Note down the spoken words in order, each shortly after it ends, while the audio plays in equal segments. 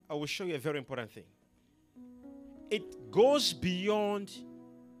I will show you a very important thing. It goes beyond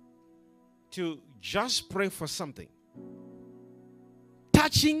to just pray for something.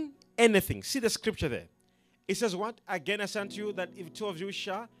 Touching anything. See the scripture there. It says what? Again I say unto you that if two of you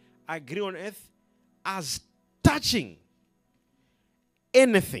shall agree on earth as touching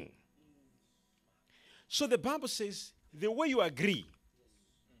anything. So the Bible says the way you agree,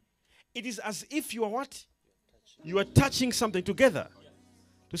 it is as if you are what? You are touching something together.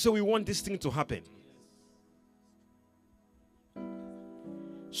 To say we want this thing to happen.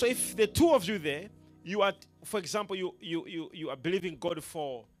 So if the two of you there, you are, for example, you are believing God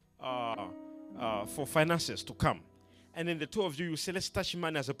for finances to come. And then the two of you say, let's touch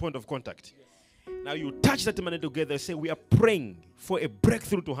money as a point of contact. Now you touch that money together and say, we are praying for a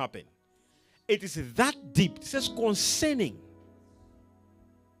breakthrough to happen. It is that deep. It says concerning.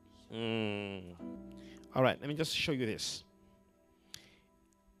 All right, let me just show you this.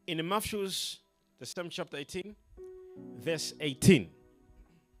 In Matthew's, the same chapter 18, verse 18.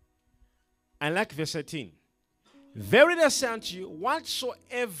 I like verse 18. Verily I say unto you,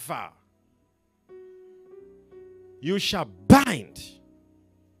 whatsoever you shall bind.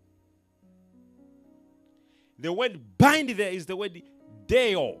 The word bind there is the word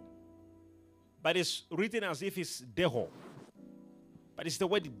deo. But it's written as if it's deho. But it's the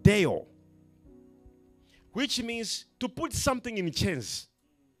word deo. Which means to put something in chains.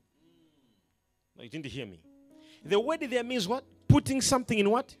 No, you didn't hear me. The word there means what? Putting something in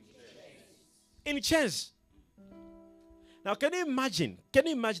what? In chains. Now can you imagine? Can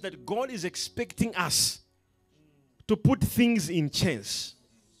you imagine that God is expecting us to put things in chains?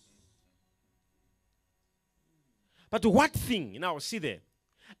 But what thing? Now see there.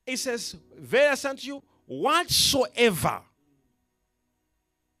 It says, very I say unto you, whatsoever.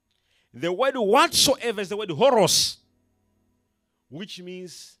 The word whatsoever is the word horos, which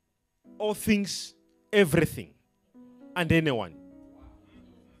means all things, everything, and anyone.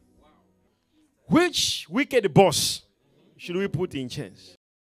 Which wicked boss should we put in chains?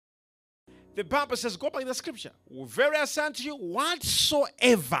 The Bible says, go back in the scripture. Very I say unto you,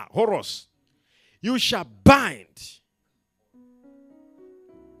 whatsoever, horos, you shall bind.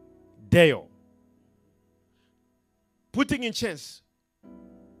 Deo. Putting in chains.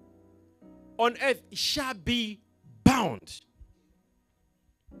 On earth shall be bound.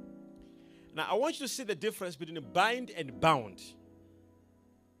 Now I want you to see the difference between bind and bound.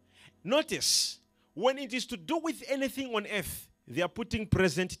 Notice, when it is to do with anything on earth, they are putting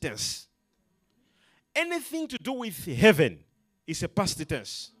present tense. Anything to do with heaven is a past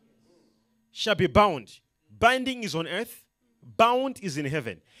tense. Shall be bound. Binding is on earth, bound is in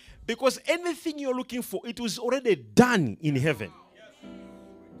heaven. Because anything you're looking for, it was already done in heaven.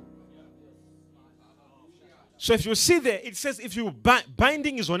 So if you see there, it says if you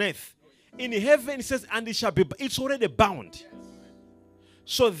binding is on earth. In heaven it says, and it shall be, it's already bound.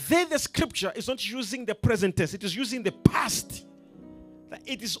 So there the scripture is not using the present tense, it is using the past. That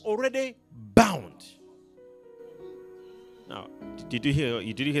it is already bound. Now, did you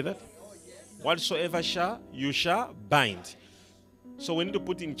hear that? Whatsoever you shall bind. So we need to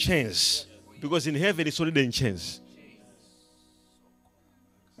put in chains. Because in heaven it's already in chains.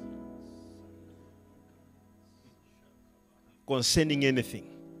 Concerning anything.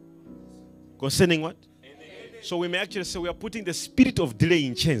 Concerning what? Anything. So we may actually say we are putting the spirit of delay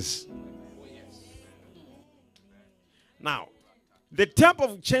in chains. Now, the type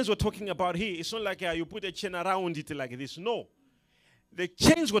of chains we're talking about here, it's not like you put a chain around it like this. No. The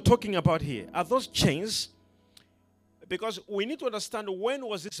chains we're talking about here are those chains, because we need to understand when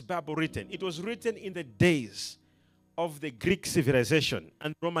was this Bible written. It was written in the days of the Greek civilization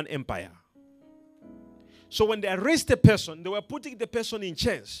and Roman Empire. So when they arrest a person, they were putting the person in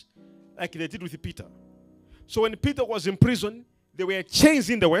chains, like they did with Peter. So when Peter was in prison, there were chains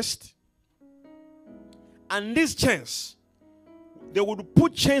in the West. And these chains, they would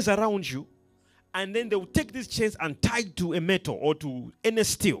put chains around you, and then they would take these chains and tie to a metal or to any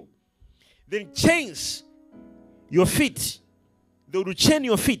steel. Then chains your feet. They would chain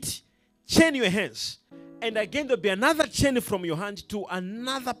your feet, chain your hands. And again, there will be another chain from your hand to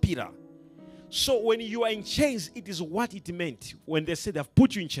another pillar. So when you are in chains, it is what it meant when they say they've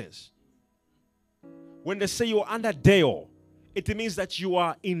put you in chains. When they say you're under Deo, it means that you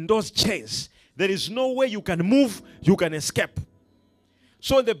are in those chains. There is no way you can move, you can escape.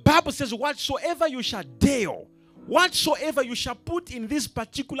 So the Bible says, whatsoever you shall Deo, whatsoever you shall put in these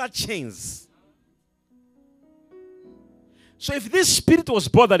particular chains. So if this spirit was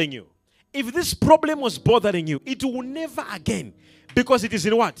bothering you, if this problem was bothering you, it will never again. Because it is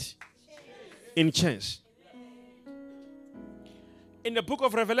in what? In chains. In the book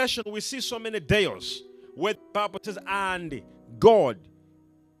of Revelation, we see so many deos where the Bible says, and God,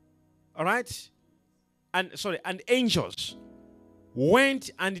 all right, and angels went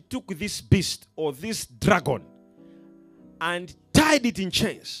and took this beast or this dragon and tied it in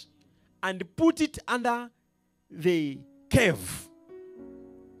chains and put it under the cave.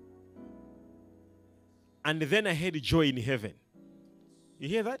 And then I heard joy in heaven. You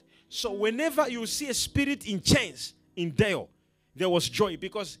hear that? So whenever you see a spirit in chains in Deo, there was joy,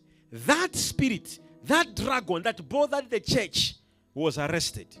 because that spirit, that dragon that bothered the church, was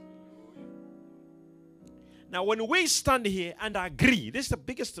arrested. Now, when we stand here and agree, this is the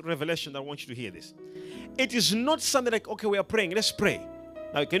biggest revelation that I want you to hear this. It is not something like, okay, we are praying, let's pray.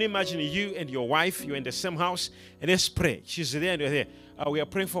 Now, can you imagine you and your wife, you're in the same house, and let's pray. She's there and you're there. We are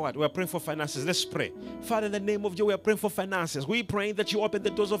praying for what? We are praying for finances. Let's pray. Father, in the name of Jesus, we are praying for finances. We're praying that you open the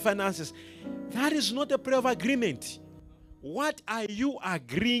doors of finances. That is not a prayer of agreement. What are you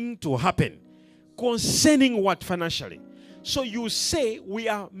agreeing to happen concerning what financially? So you say we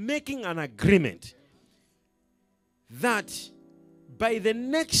are making an agreement that by the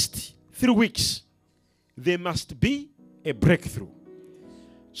next 3 weeks, there must be a breakthrough.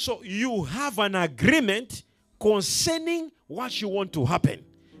 So you have an agreement concerning what you want to happen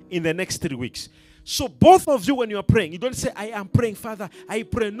in the next 3 weeks. So both of you, when you are praying, you don't say, I am praying, Father, I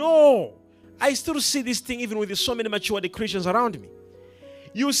pray. No. I still see this thing even with so many mature Christians around me.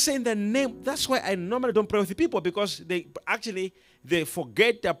 You say in the name. That's why I normally don't pray with people, because they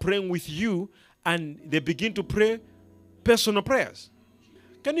forget they're praying with you and they begin to pray personal prayers.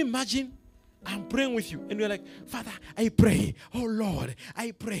 Can you imagine? I'm praying with you and you're like, Father, I pray. Oh Lord,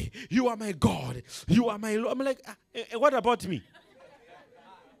 I pray. You are my God. You are my Lord. I'm like, what about me?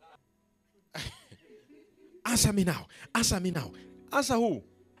 Answer me now. Answer me now. Answer who?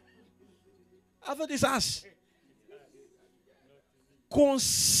 I thought it's us.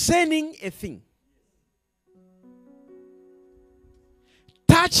 Concerning a thing.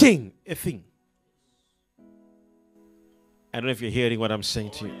 Touching a thing. I don't know if you're hearing what I'm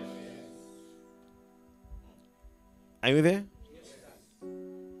saying to you. Are you there?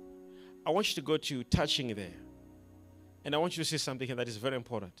 I want you to go to touching there. And I want you to say something here that is very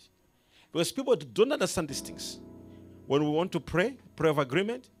important. Because people don't understand these things. When we want to pray, prayer of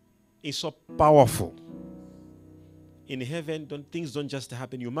agreement is so powerful. In heaven, things don't just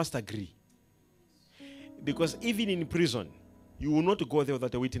happen. You must agree. Because even in prison, you will not go there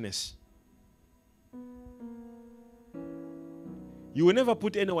without a witness. You will never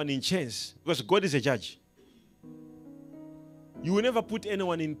put anyone in chains, because God is a judge. You will never put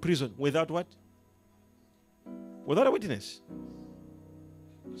anyone in prison without what? Without a witness.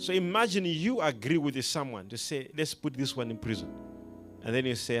 So imagine you agree with someone to say, let's put this one in prison. And then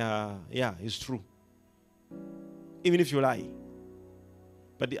you say, yeah, it's true. Even if you lie.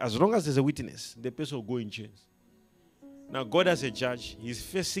 But as long as there's a witness, the person will go in chains. Now, God as a judge, he's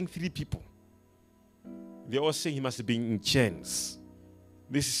facing 3 people. They all say he must be in chains.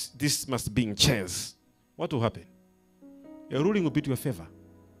 This must be in chains. What will happen? A ruling will be to your favor.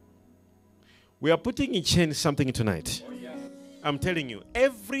 We are putting in chains something tonight. Oh, yes. I'm telling you,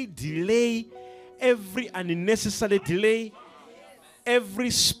 every delay, every unnecessary delay, every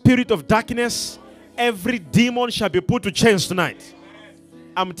spirit of darkness, every demon shall be put to chains tonight.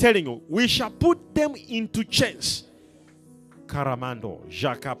 I'm telling you, we shall put them into chains. Karamando,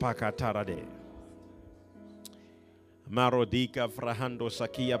 Jakapaka Tarade. Marodika Frahando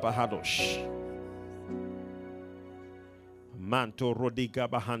Sakia Bahadosh. Manto Rodiga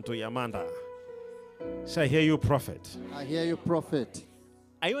Bahanto Yamanda. Say, I hear you, prophet. I hear you, prophet.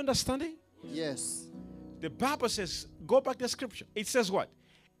 Are you understanding? Yes. The Bible says, go back to the scripture. It says what?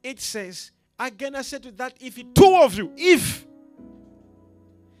 It says, again I said to that, if 2 of you, if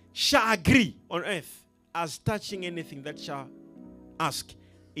shall agree on earth as touching anything that shall ask,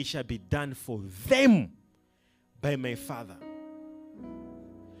 it shall be done for them by my Father.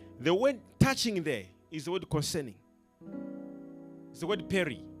 The word touching there is the word concerning. It's the word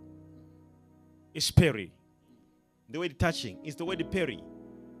peri. It's peri. The word touching is the word peri.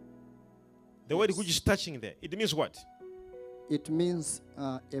 The word which is touching there, it means what? It means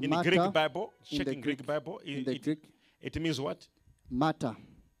a in matter. The Greek Bible, check in Greek Bible. It means what? Matter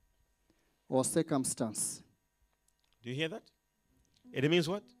or circumstance. Do you hear that? It means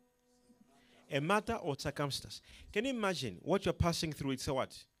what? A matter or circumstance. Can you imagine what you're passing through? It's a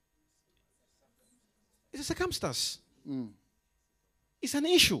what? It's a circumstance. It's an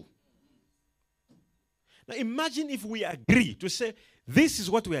issue. Now imagine if we agree to say, this is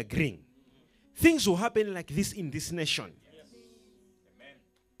what we're agreeing. Things will happen like this in this nation. Yes.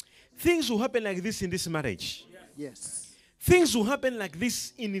 Things will happen like this in this marriage. Yes. things will happen like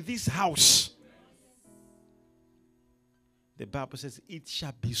this in this house. The Bible says, it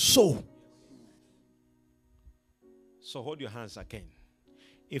shall be so. So hold your hands again.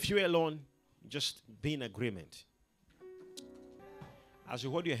 If you're alone, just be in agreement. As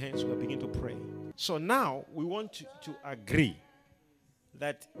you hold your hands, we'll begin to pray. So now we want to agree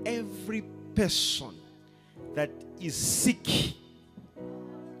that every person that is sick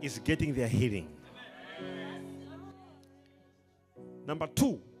is getting their healing. Number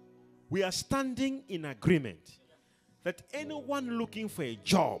 2, we are standing in agreement that anyone looking for a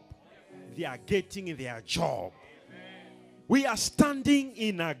job, they are getting their job. We are standing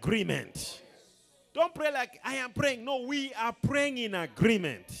in agreement. Don't pray like I am praying. No, we are praying in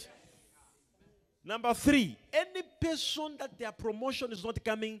agreement. Number 3, any person that their promotion is not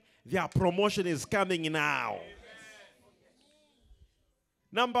coming, their promotion is coming now.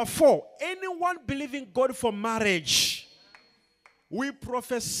 Number 4, anyone believing God for marriage, we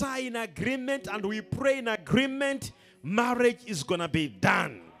prophesy in agreement and we pray in agreement, marriage is going to be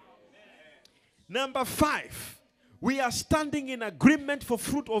done. Number 5, we are standing in agreement for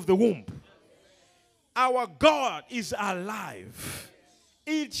fruit of the womb. Our God is alive.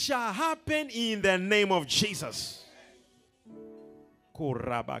 It shall happen in the name of Jesus.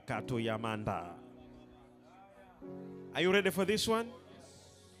 Are you ready for this one?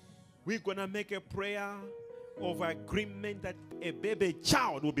 We're going to make a prayer of agreement that a baby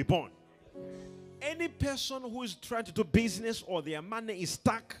child will be born. Any person who is trying to do business or their money is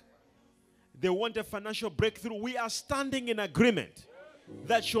stuck, they want a financial breakthrough, we are standing in agreement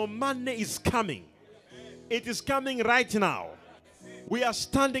that your money is coming. It is coming right now. We are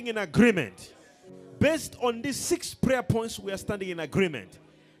standing in agreement. Based on these 6 prayer points, we are standing in agreement.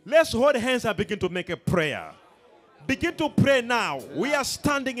 Let's hold hands and begin to make a prayer. Begin to pray now. We are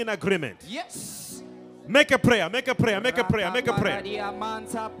standing in agreement. Yes. Make a prayer, make a prayer, make a prayer, make a prayer. He's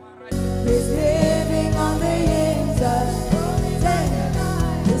living on the inside.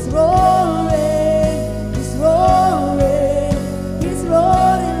 He's roaring, he's roaring, he's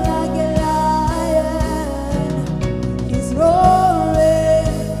roaring like a lion. He's roaring,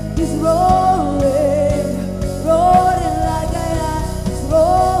 he's roaring, roaring like a lion. He's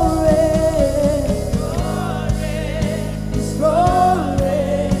roaring, he's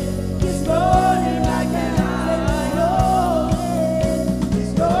roaring, he's roaring like a lion.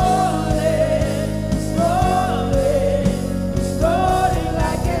 He's roaring, he's roaring, he's roaring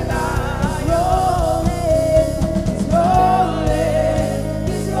like a lion. He's roaring,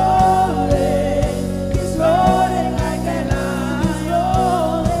 he's roaring, he's roaring like a lion. He's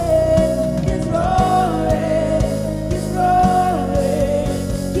roaring, he's roaring,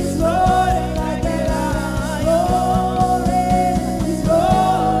 he's roaring like a lion. He's roaring, he's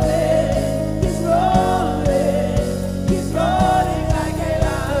roaring, he's roaring like a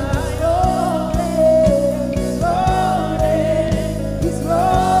lion. He's roaring, he's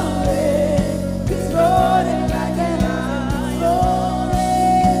roaring, he's roaring like a lion.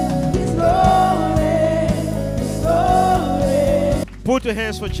 He's roaring, he's roaring. Put your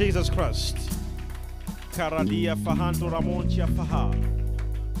hands for Jesus Christ. Karadia fahanto ramontia faha.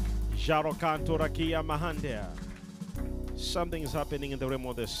 Jarokanto rakia mahandea. Something is happening in the realm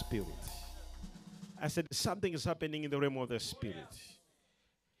of the spirit. I said something is happening in the realm of the spirit.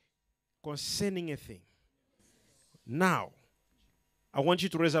 Concerning a thing. Now, I want you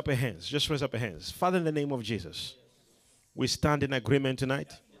to raise up your hands. Just raise up your hands. Father, in the name of Jesus, we stand in agreement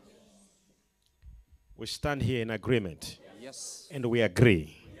tonight. We stand here in agreement. Yes. And we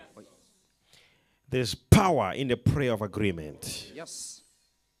agree. There's power in the prayer of agreement. Yes.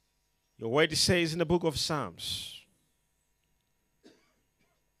 Your word says in the book of Psalms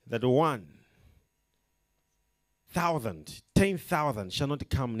that 1,000, 10,000 shall not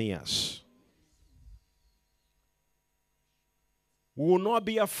come near us. We will not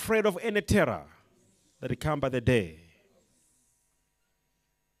be afraid of any terror that come by the day,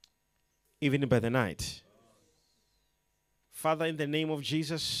 even by the night. Father, in the name of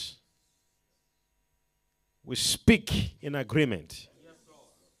Jesus, we speak in agreement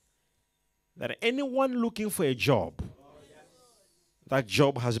that anyone looking for a job, that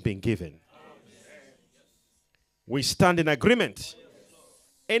job has been given. We stand in agreement.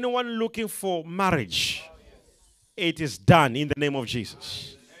 Anyone looking for marriage, it is done in the name of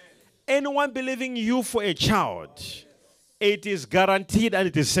Jesus. Anyone believing you for a child, it is guaranteed and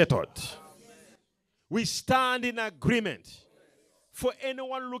it is settled. We stand in agreement for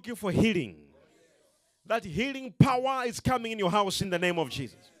anyone looking for healing. That healing power is coming in your house in the name of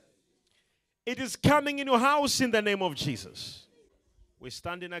Jesus. It is coming in your house in the name of Jesus. We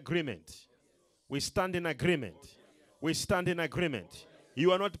stand in agreement. We stand in agreement. We stand in agreement.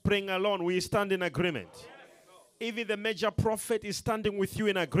 You are not praying alone. We stand in agreement. Even the major prophet is standing with you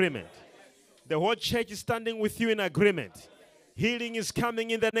in agreement. The whole church is standing with you in agreement. Healing is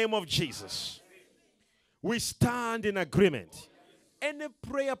coming in the name of Jesus. We stand in agreement. Any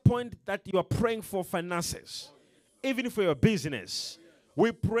prayer point that you are praying for finances, even for your business,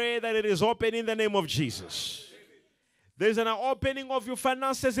 we pray that it is open in the name of Jesus. There's an opening of your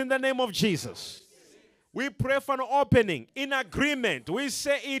finances in the name of Jesus. We pray for an opening in agreement. We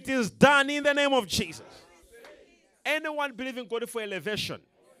say it is done in the name of Jesus. Anyone believing God for elevation,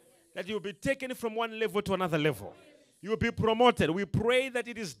 that you will be taken from one level to another level, you will be promoted. We pray that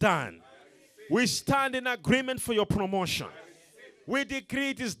it is done. We stand in agreement for your promotion. We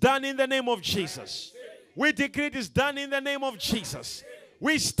decree it is done in the name of Jesus. We decree it is done in the name of Jesus.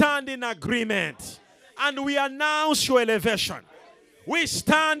 We stand in agreement and we announce your elevation. We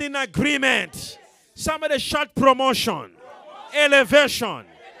stand in agreement. Somebody shout promotion, elevation,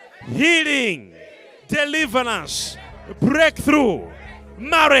 healing, deliverance, breakthrough,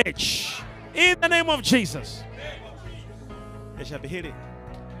 marriage. In the name of Jesus. There shall be healing.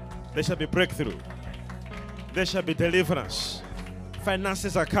 There shall be breakthrough. There shall be deliverance.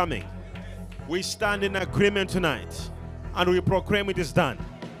 Finances are coming. We stand in agreement tonight and we proclaim it is done.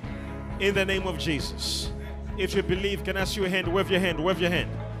 In the name of Jesus. If you believe, can I see your hand? Wave your hand. Wave your hand.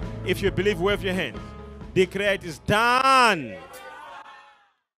 If you believe, wave your hand. Declare it is done.